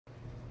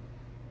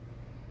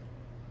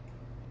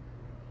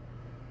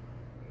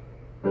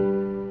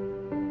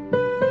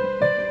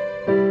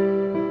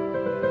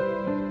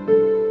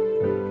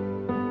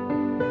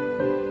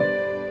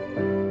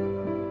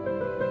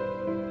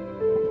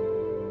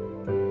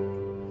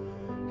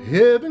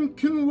Heaven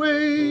can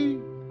wait,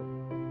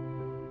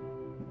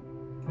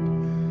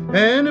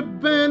 and a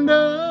band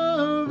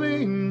of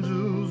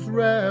angels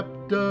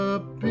wrapped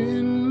up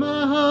in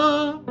my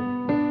heart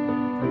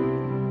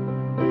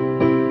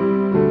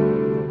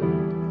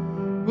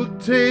will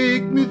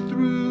take me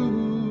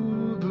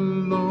through the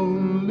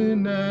lonely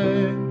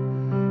night,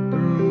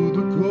 through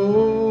the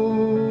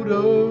cold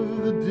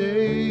of the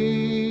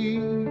day.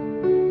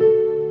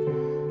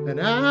 And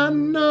I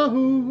know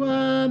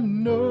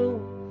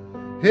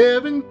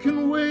heaven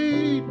can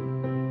wait,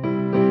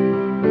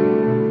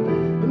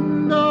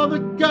 and all the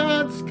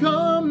gods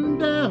come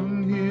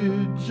down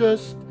here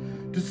just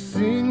to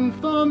sing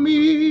for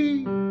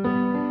me.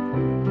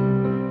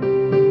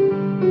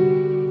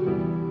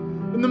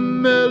 And the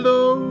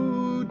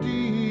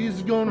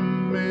melody's gonna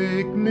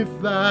make me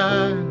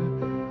fly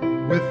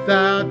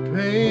without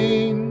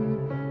pain,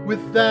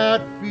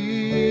 without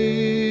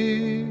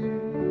fear.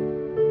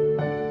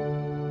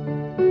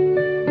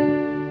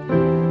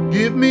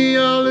 Give me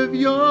all of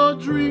your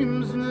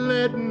dreams and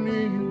let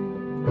me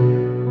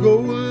go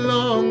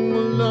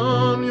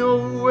along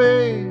your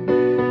way.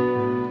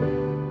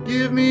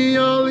 Give me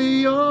all of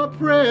your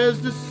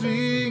prayers to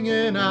sing,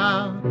 and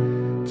I'll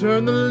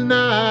turn the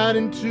night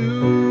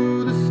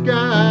into the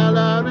sky,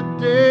 light of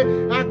day.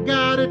 I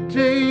got a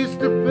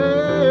taste of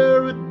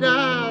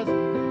paradise,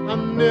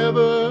 I'm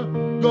never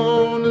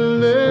gonna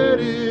let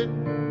it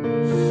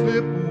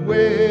slip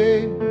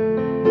away.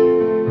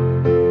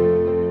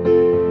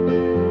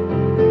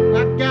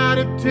 I got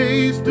a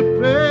taste of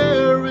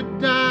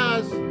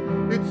paradise,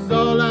 it's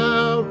all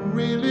I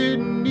really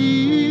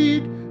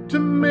need to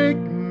make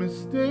me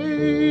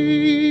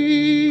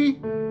stay.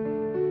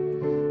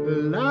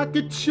 Like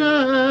a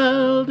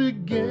child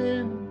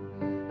again,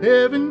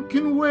 heaven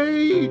can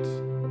wait,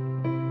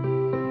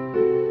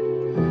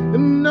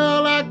 and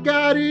all I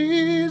got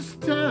is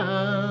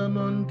time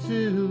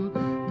until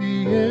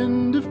the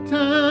end of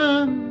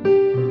time.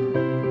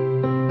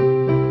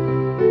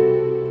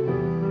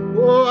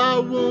 Oh, I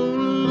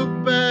won't look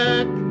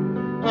back,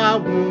 I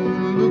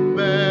won't look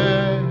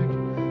back.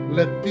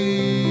 Let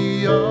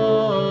the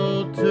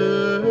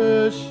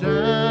altar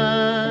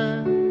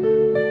shine.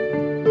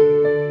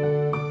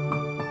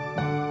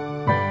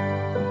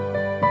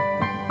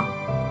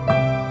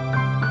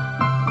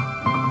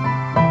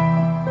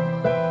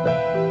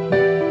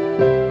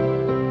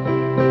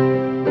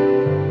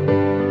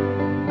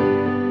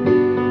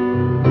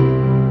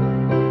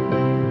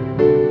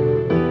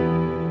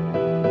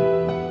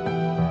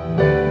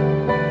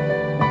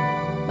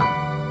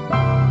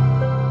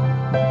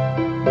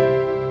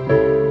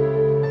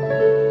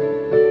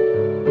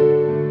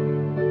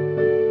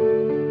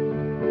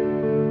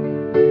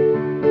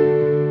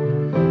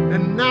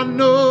 I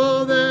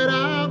know that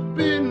I've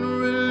been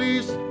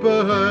released,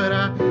 but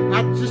I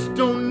just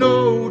don't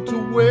know to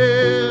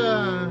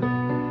where.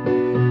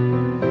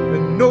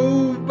 And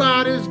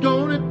nobody's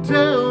gonna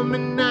tell me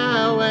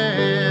now,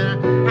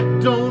 and I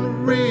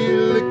don't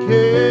really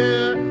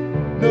care.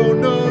 No,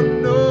 no,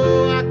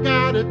 no, I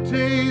got a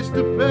taste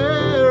of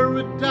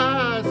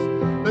paradise,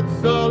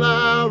 that's all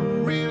I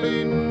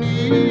really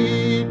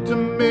need to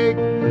make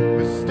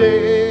me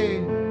stay.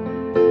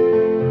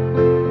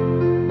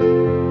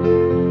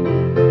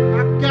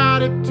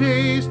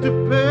 Taste of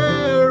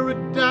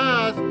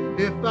paradise,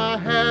 if I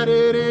had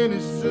it any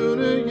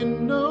sooner, you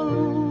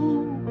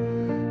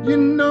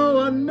know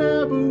I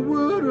never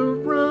would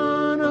have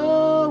run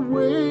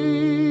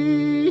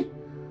away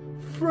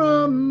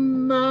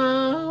from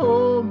my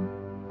home.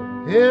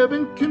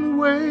 Heaven can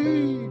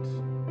wait,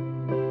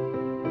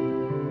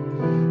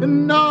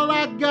 and all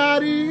I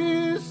got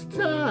is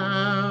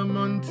time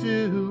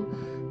until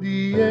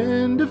the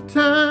end of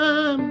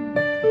time.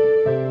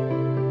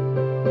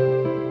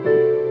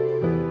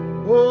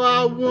 Oh,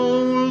 I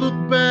won't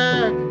look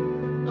back,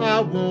 I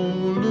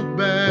won't look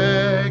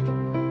back.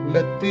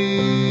 Let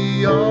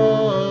the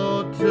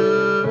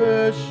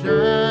altar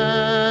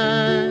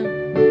shine.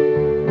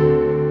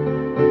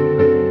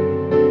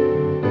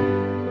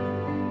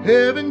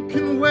 Heaven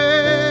can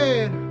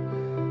wait,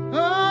 oh,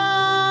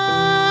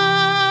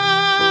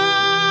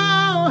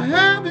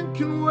 heaven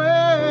can wait.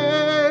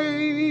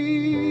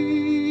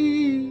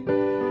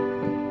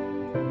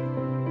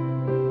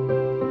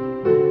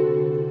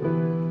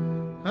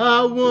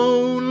 I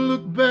won't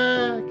look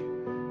back,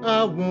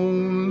 I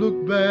won't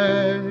look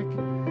back.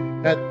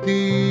 At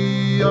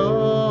the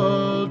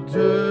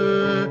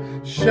altar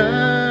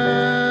shine.